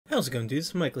How's it going,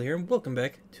 dudes? Michael here, and welcome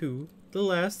back to The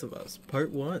Last of Us,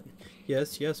 Part 1.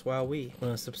 Yes, wowee.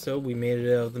 Last episode, we made it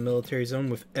out of the military zone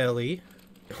with Ellie.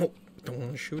 Oh, don't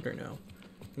want to shoot her now.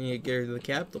 We need to get her to the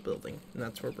Capitol building, and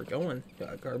that's where we're going.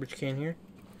 Got a garbage can here.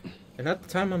 And at the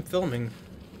time I'm filming,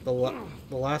 the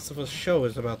Last of Us show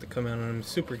is about to come out, and I'm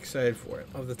super excited for it.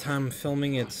 Of the time I'm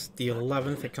filming, it's the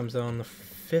 11th. It comes out on the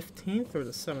 15th or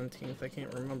the 17th, I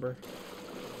can't remember.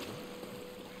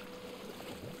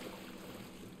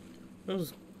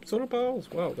 Those soda bottles,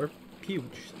 wow, they're huge.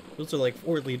 Those are like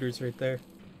 4 liters right there.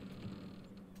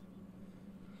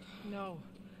 No.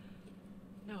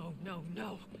 No, no,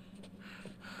 no.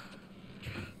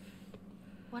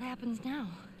 What happens now?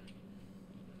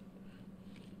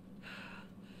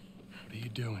 What are you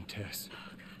doing, Tess?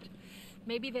 Oh, God.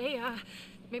 Maybe they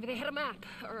had a map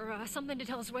or something to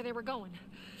tell us where they were going.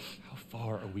 How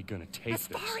far are we gonna take As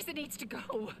this? far as it needs to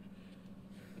go.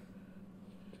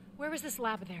 Where was this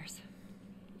lab of theirs?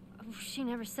 Oh, she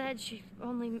never said. She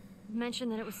only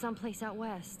mentioned that it was someplace out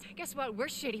west. Guess what? We're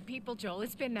shitty people, Joel.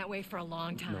 It's been that way for a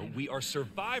long time. No, we are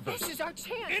survivors. This is our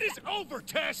chance. It is over,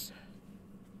 Tess!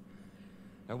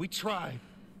 Now, we tried.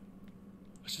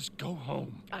 Let's just go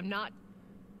home. I'm not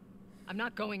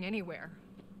going anywhere.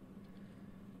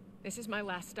 This is my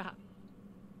last stop.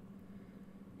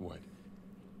 What?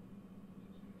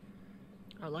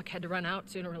 Our luck had to run out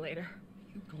sooner or later.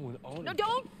 You going on? No,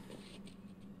 don't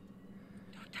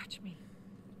touch me.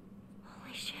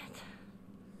 Holy shit.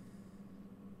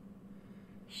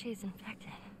 She's infected.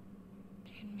 I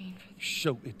didn't mean for this.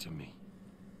 Show it to me.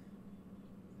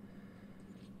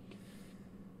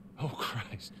 Oh,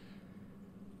 Christ.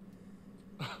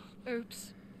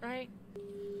 Oops, right?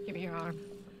 Give me your arm.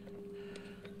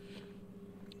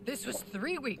 This was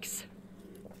 3 weeks.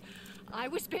 I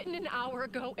was bitten an hour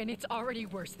ago, and it's already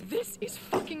worse. This is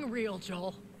fucking real,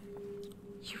 Joel.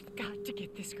 You've got to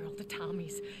get this girl to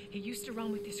Tommy's. He used to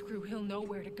run with this crew. He'll know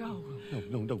where to go.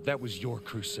 No. That was your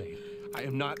crusade. I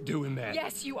am not doing that.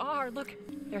 Yes, you are. Look,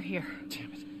 they're here.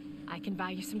 Damn it. I can buy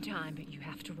you some time, but you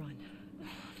have to run.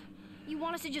 You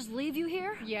want us to just leave you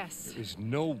here? Yes. There's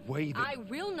no way that... I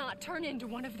will not turn into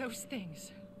one of those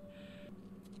things.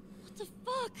 What the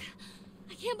fuck?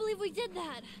 I can't believe we did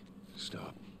that.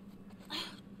 Stop.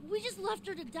 We just left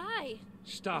her to die.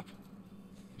 Stop.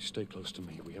 You stay close to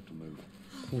me. We have to move.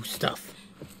 Ooh, stuff.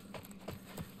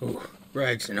 Ooh,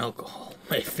 rags and alcohol.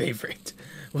 My favorite.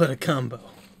 What a combo.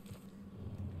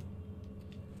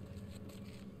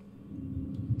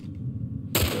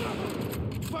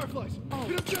 Fireflies! Oh.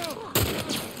 Get him down!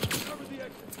 Cover the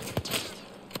exit.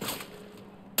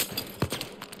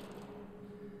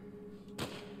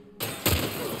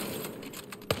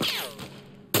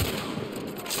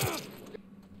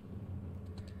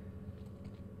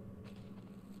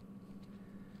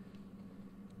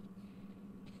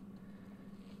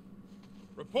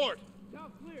 Report!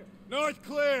 South clear. North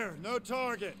clear, no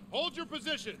target. Hold your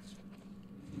positions.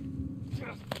 Get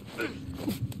him!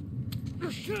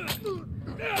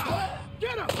 They're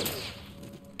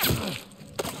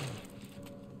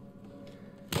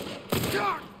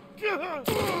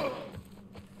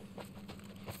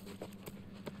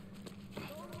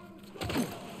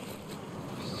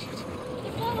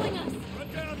following us. Run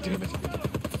down, Damn it.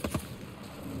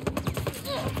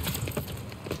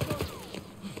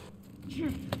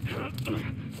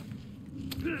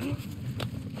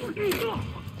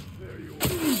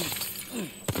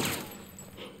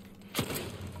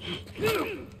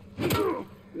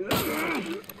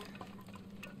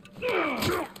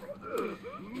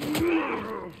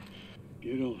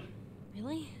 Get on.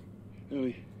 Really?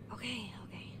 Ellie. Okay.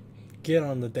 Get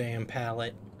on the damn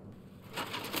pallet.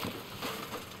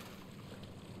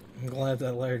 I'm glad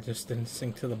that ladder just didn't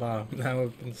sink to the bottom. That would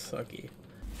have been sucky.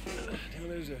 Now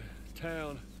there's a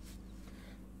town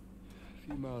a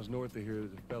few miles north of here.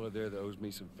 There's a fella there that owes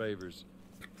me some favors.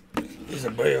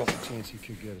 Isabel. Chance he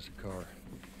could get us a car.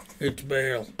 It's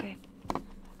Bale. Okay.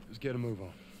 Let's get a move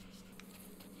on.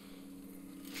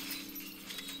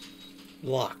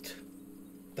 Locked.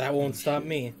 That won't stop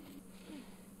me.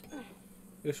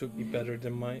 This would be better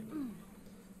than my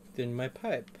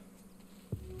pipe.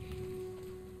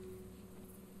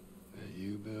 That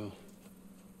you, Bill?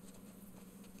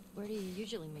 Where do you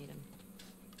usually meet him?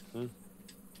 Huh?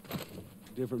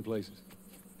 Different places.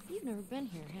 You've never been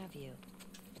here, have you?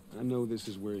 I know this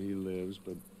is where he lives,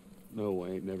 but no,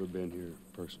 I ain't never been here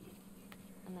personally.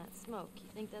 And that smoke, you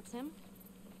think that's him?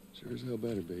 Sure as hell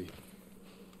better be.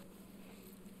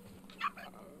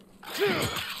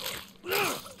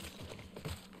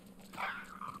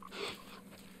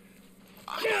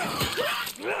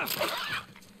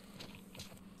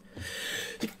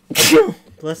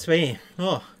 Bless me.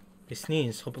 Oh, I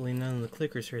sneezed. Hopefully none of the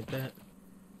clickers heard that.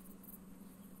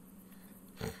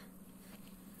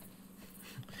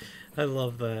 I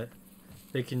love that.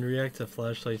 They can react to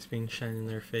flashlights being shined in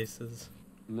their faces.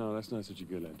 No, that's not such a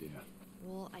good idea.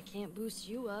 Well, I can't boost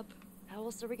you up. How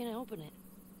else are we gonna open it?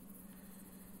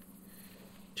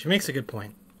 She makes a good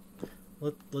point.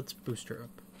 Let's boost her up.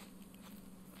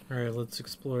 Alright, let's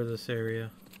explore this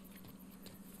area.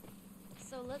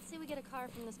 So let's say we get a car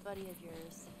from this buddy of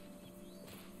yours.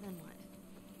 Then what?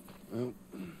 Well,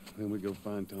 then we go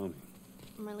find Tommy.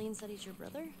 Marlene said he's your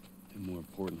brother? And more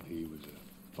importantly, he was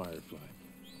a firefly.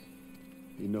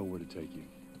 You know where to take you.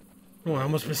 Oh, I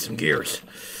almost missed some gears.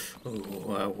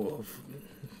 Oh,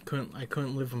 I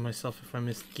couldn't live with myself if I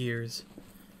missed gears.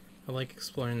 I like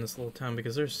exploring this little town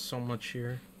because there's so much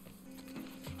here.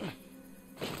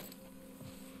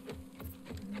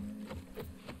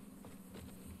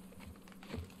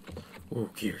 Oh,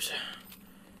 gears.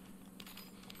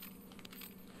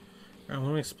 Alright,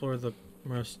 let me explore the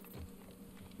rest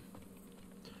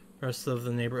of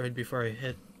the neighborhood before I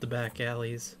hit the back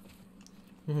alleys.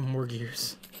 Ooh, more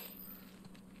gears.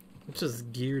 It's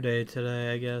just gear day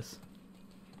today, I guess.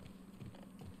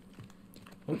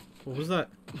 Oh, what was that?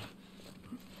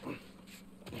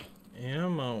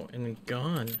 Ammo and a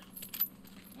gun.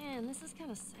 Man, this is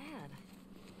kind of sad.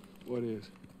 What is?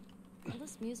 All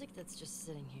this music that's just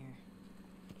sitting here.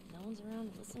 No one's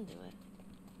around to listen to it.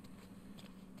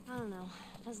 I don't know.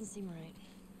 Doesn't seem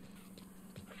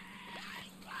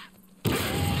right.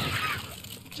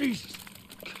 Jesus!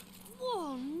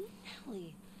 Whoa,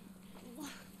 Nelly.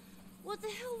 What the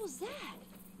hell was that?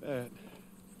 That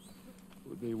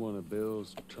would be one of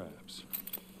Bill's traps.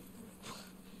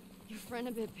 Your friend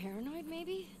a bit paranoid,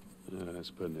 maybe? That's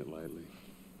putting it lightly.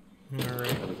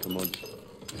 Alright. Come on.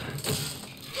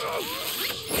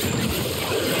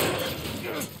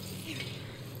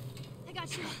 I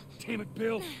got you. Damn it,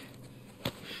 Bill!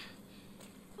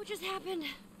 What just happened?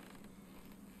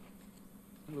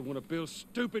 Another one of Bill's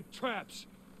stupid traps.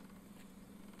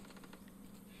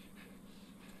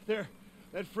 There,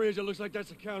 that fridge, it looks like that's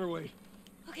a counterweight.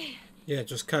 Okay. Yeah,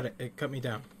 just cut it. It cut me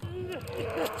down.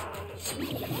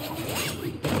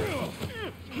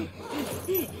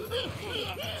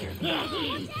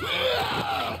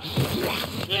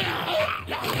 Yeah,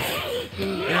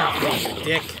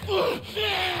 dick.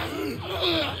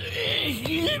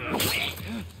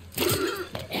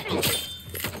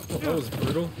 That was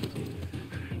brutal.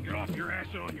 Get off your ass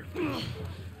on your feet.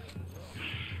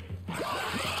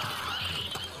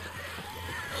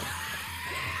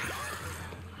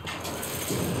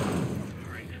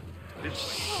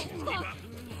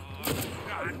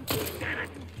 God damn it!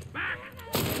 Back!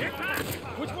 Get back!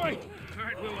 Which way? All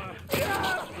right, we'll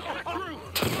get through.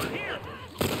 Here.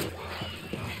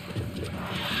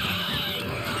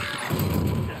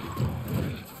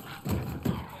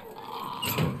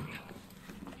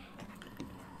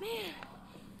 Man,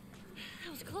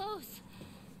 that was close.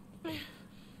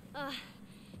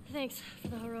 Thanks for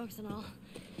the heroics and all.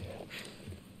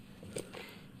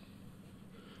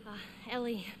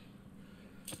 Ellie.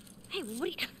 Hey, what are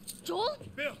you... Joel?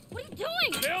 Bill! What are you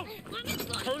doing? Bill!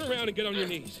 Turn around and get on your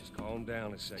knees. Just calm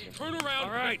down a second. Turn around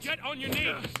and get on your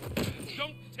knees.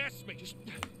 Don't test me. Just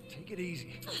Take it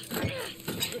easy.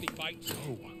 any bites?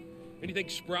 No. Anything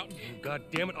sprouting? Oh, God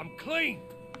damn it, I'm clean!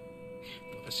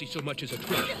 If I see so much as a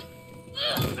twitch.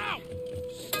 Ow!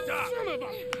 Stop! Son of a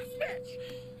bitch!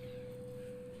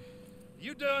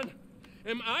 You done?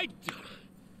 Am I done?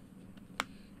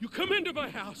 You come into my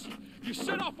house, you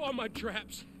set off all my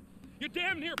traps, you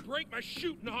damn near break my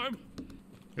shooting arm.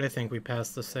 I think we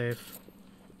passed the safe.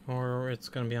 Or it's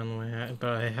gonna be on the way out,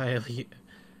 but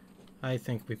I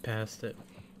think we passed it.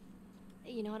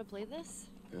 Hey, you know how to play this?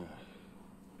 Yeah.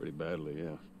 Pretty badly,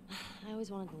 yeah. I always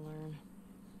wanted to learn.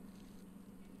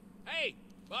 Hey,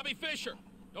 Bobby Fischer,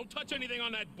 don't touch anything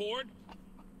on that board.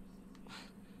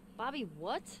 Bobby,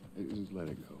 what? Just let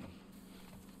it go.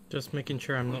 Just making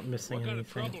sure I'm not missing What kind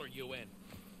anything. of trouble are you in?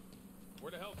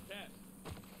 Where the hell's Ted?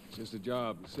 It's just a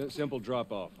job. Simple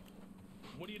drop-off.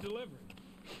 What are you delivering?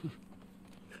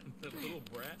 That little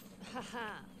brat?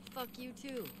 Haha, fuck you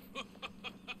too.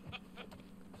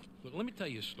 Look, let me tell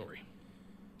you a story.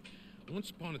 Once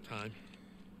upon a time,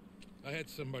 I had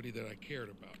somebody that I cared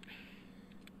about.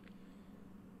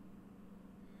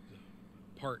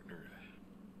 A partner.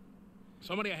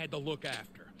 Somebody I had to look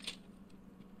after.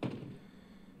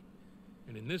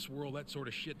 And in this world, that sort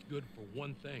of shit's good for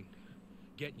one thing.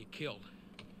 Getting you killed.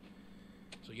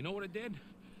 So you know what I did?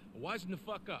 I wisened the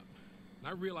fuck up. And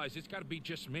I realized it's gotta be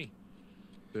just me.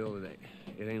 Bill, it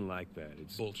ain't like that.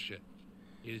 It's... Bullshit.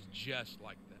 It is just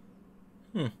like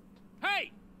that.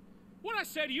 Hey! What I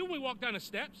say to you when we walk down the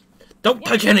steps? Don't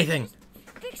touch anything!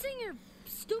 Fixing your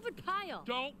stupid pile.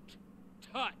 Don't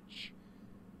touch.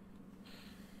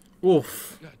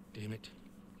 Oof. God damn it.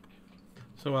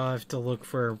 So I'll have to look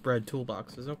for bread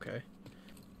toolboxes. Okay.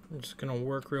 I'm just gonna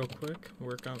work real quick.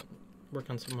 Work on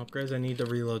some upgrades. I need the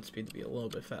reload speed to be a little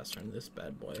bit faster in this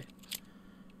bad boy.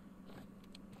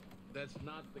 That's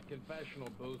not the confessional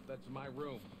booth. That's my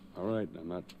room. All right, I'm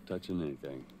not touching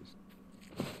anything.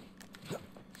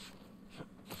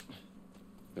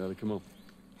 Ellie, come on.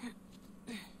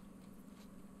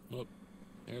 Look,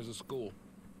 there's a school.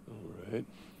 All right.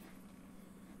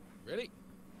 Ready?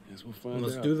 Guess we'll find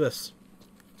Let's out. do this.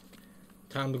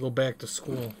 Time to go back to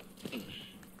school.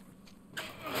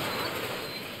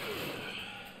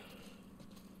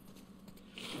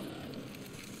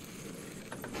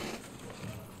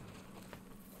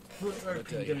 Our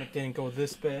pandemic didn't go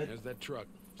this bad. There's that truck.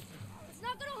 It's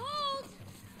not gonna hold.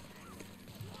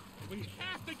 We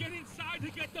have to get inside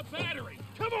to get the battery.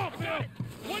 Come on, Bill.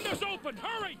 Windows open.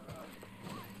 Hurry.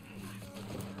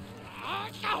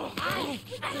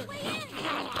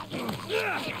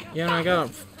 Yeah, and I got a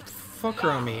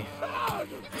fucker on me.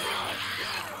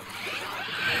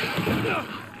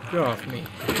 Get off me.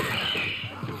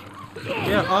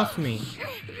 Get off me.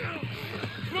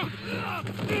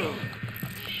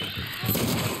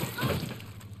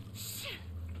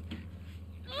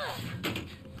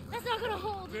 That's not gonna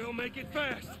hold. Bill, make it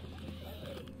fast.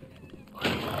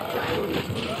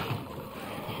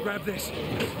 Grab this.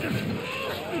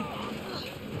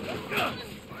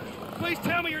 Please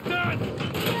tell me you're done.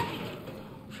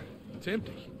 It's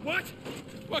empty. What?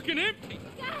 Fucking empty.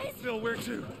 Guys! Bill, where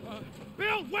to?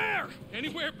 Bill, where?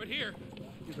 Anywhere but here.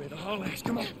 Get ready to haul ass.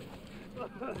 Come on.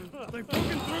 They're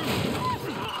fucking through.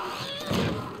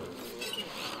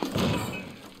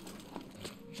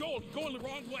 Joel, you're going the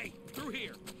wrong way. Through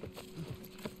here.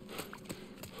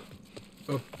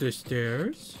 Up the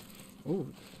stairs. Oh,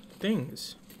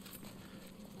 things.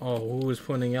 Oh, who was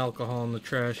putting alcohol in the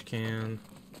trash can?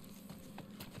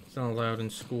 It's not allowed in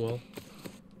school.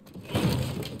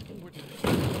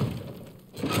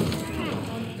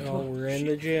 Oh, we're in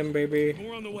the gym, baby.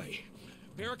 More on the way.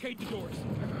 Barricade the doors.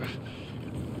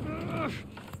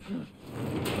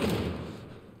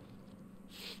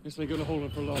 This ain't gonna hold him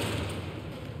for long.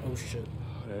 Oh shit.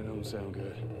 That don't sound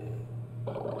good.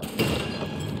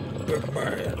 Big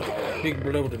man. Big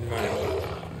bloated man.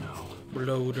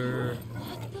 Bloater.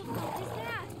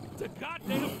 It's a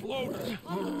goddamn bloater.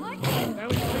 What?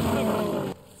 Ellie, pick it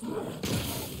up.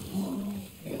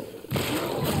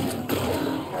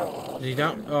 Is he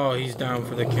down? Oh, he's down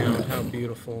for the count. How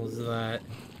beautiful is that?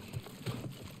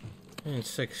 And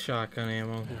 6 shotgun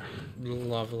ammo.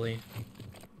 Lovely.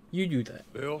 You do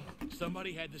that. Bill?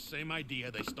 Somebody had the same idea.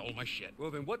 They stole my shit.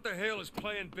 Well, then what the hell is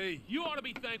Plan B? You ought to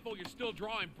be thankful you're still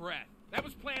drawing breath. That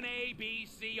was plan A, B,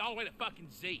 C, all the way to fucking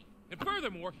Z. And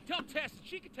furthermore, tell Tess that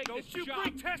she could take this Don't you job.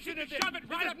 bring Tess She into can this. shove it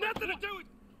right It up has nothing her to do with...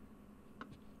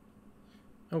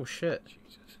 Oh shit.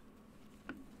 Jesus.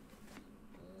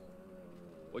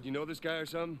 What, you know this guy or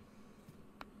something?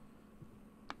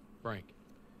 Frank.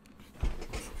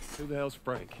 Who the hell's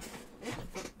Frank?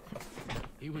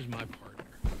 He was my partner.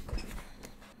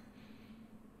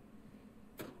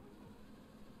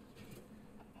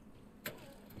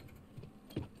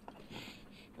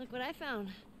 Look what I found.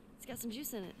 It's got some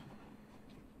juice in it.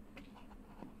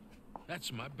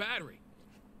 That's my battery.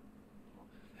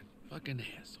 That fucking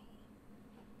asshole.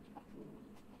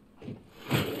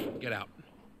 Get out.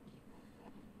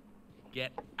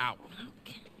 Get out.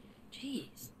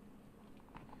 Jeez.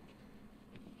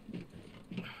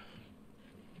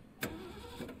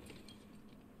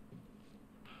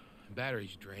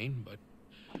 Battery's drained, but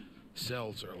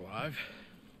cells are alive.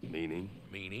 Meaning?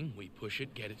 Meaning, we push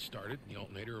it, get it started, and the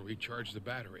alternator will recharge the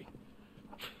battery.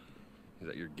 Is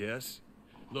that your guess?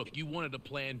 Look, you wanted a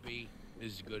plan B.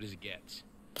 This is as good as it gets.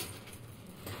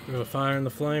 We're gonna fire in the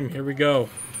flame. Here we go.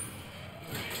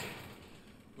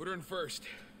 Put her in first.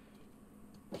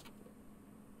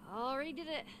 Already did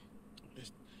it.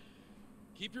 Just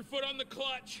keep your foot on the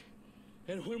clutch.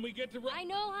 And when we get to... I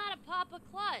know how to pop a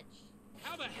clutch.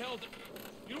 How the hell do...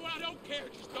 You know what? I don't care.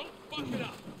 Just don't fuck it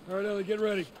up. All right, Ellie, get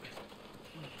ready.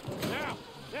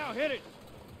 Now, hit it.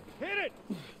 Hit it.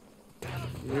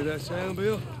 You hear that sound,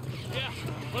 Bill? Yeah,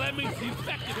 well, that means the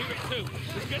infected hear it too.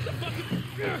 Let's get the fucking...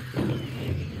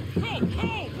 Go,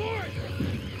 boy!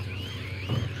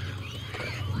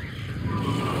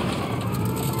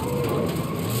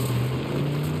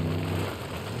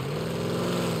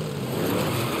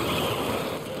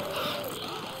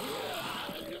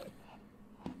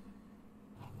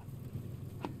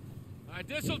 All right,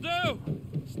 this'll do.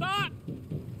 Stop!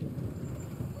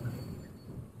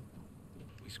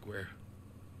 square.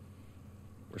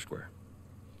 We're square.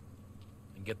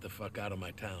 And get the fuck out of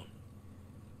my town.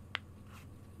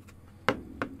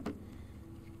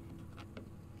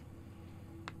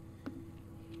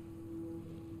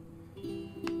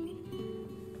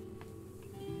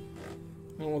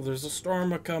 Oh, there's a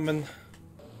storm a-coming.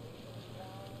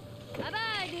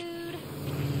 Bye-bye, dude.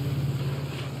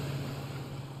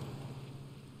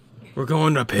 We're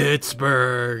going to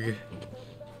Pittsburgh.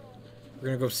 We're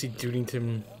gonna go see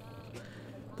Dudington,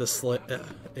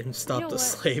 and stop You know the what?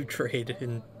 slave trade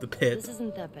in the pit. This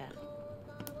isn't that bad.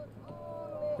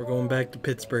 We're going back to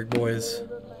Pittsburgh, boys.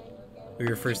 We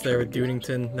were first there with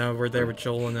Dudington, now we're there with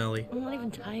Joel and Ellie. I'm not even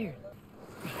tired.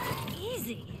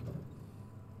 Easy.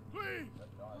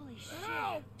 Holy shit.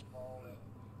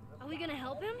 Are we gonna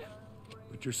help him?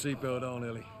 Put your seatbelt on,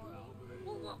 Ellie.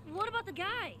 Well, what about the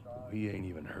guy? He ain't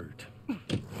even hurt.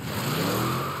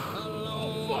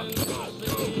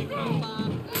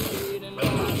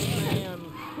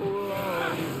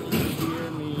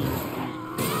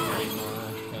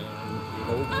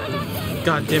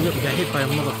 God damn it, we got hit by a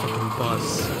motherfucking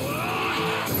bus.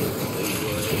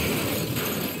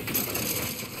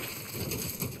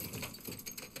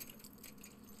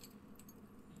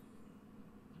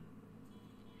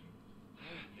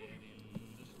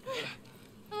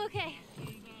 I'm okay.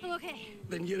 I'm okay.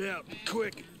 Then get out,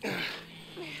 quick.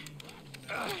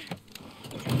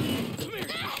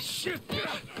 Shit!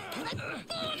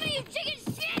 Follow me, you chicken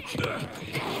shit!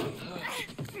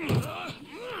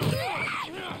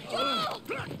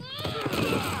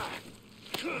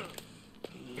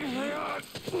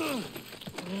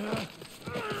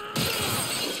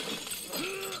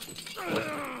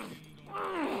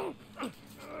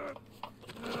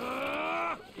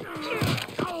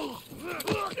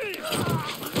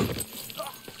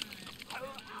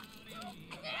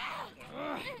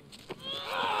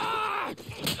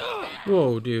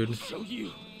 Whoa, dude. So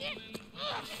you.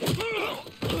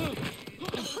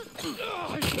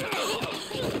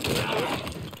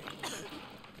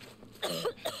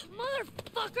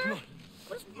 Motherfucker!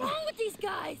 What's wrong with these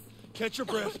guys? Catch your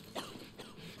breath.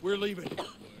 We're leaving.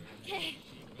 Okay.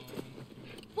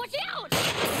 Watch out!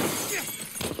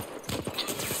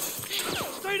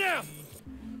 Stay down!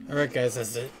 Alright guys,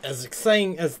 as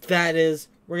exciting as that is,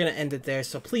 we're going to end it there.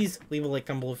 So please leave a like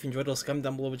down below if you enjoyed. Also comment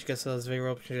down below what you guys saw this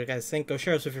video, what you guys think. Go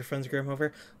share us with your friends, grab them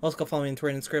over. Also go follow me on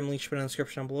Twitter and Instagram, link should be down in the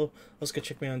description down below. Also go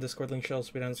check me out on Discord, link should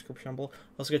also be down in the description down below.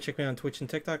 Also go check me out on Twitch and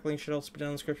TikTok, link should also be down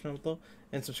in the description down below.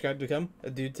 And subscribe to become a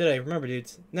dude today. Remember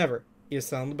dudes, never eat a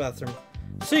salad in the bathroom.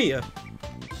 See ya!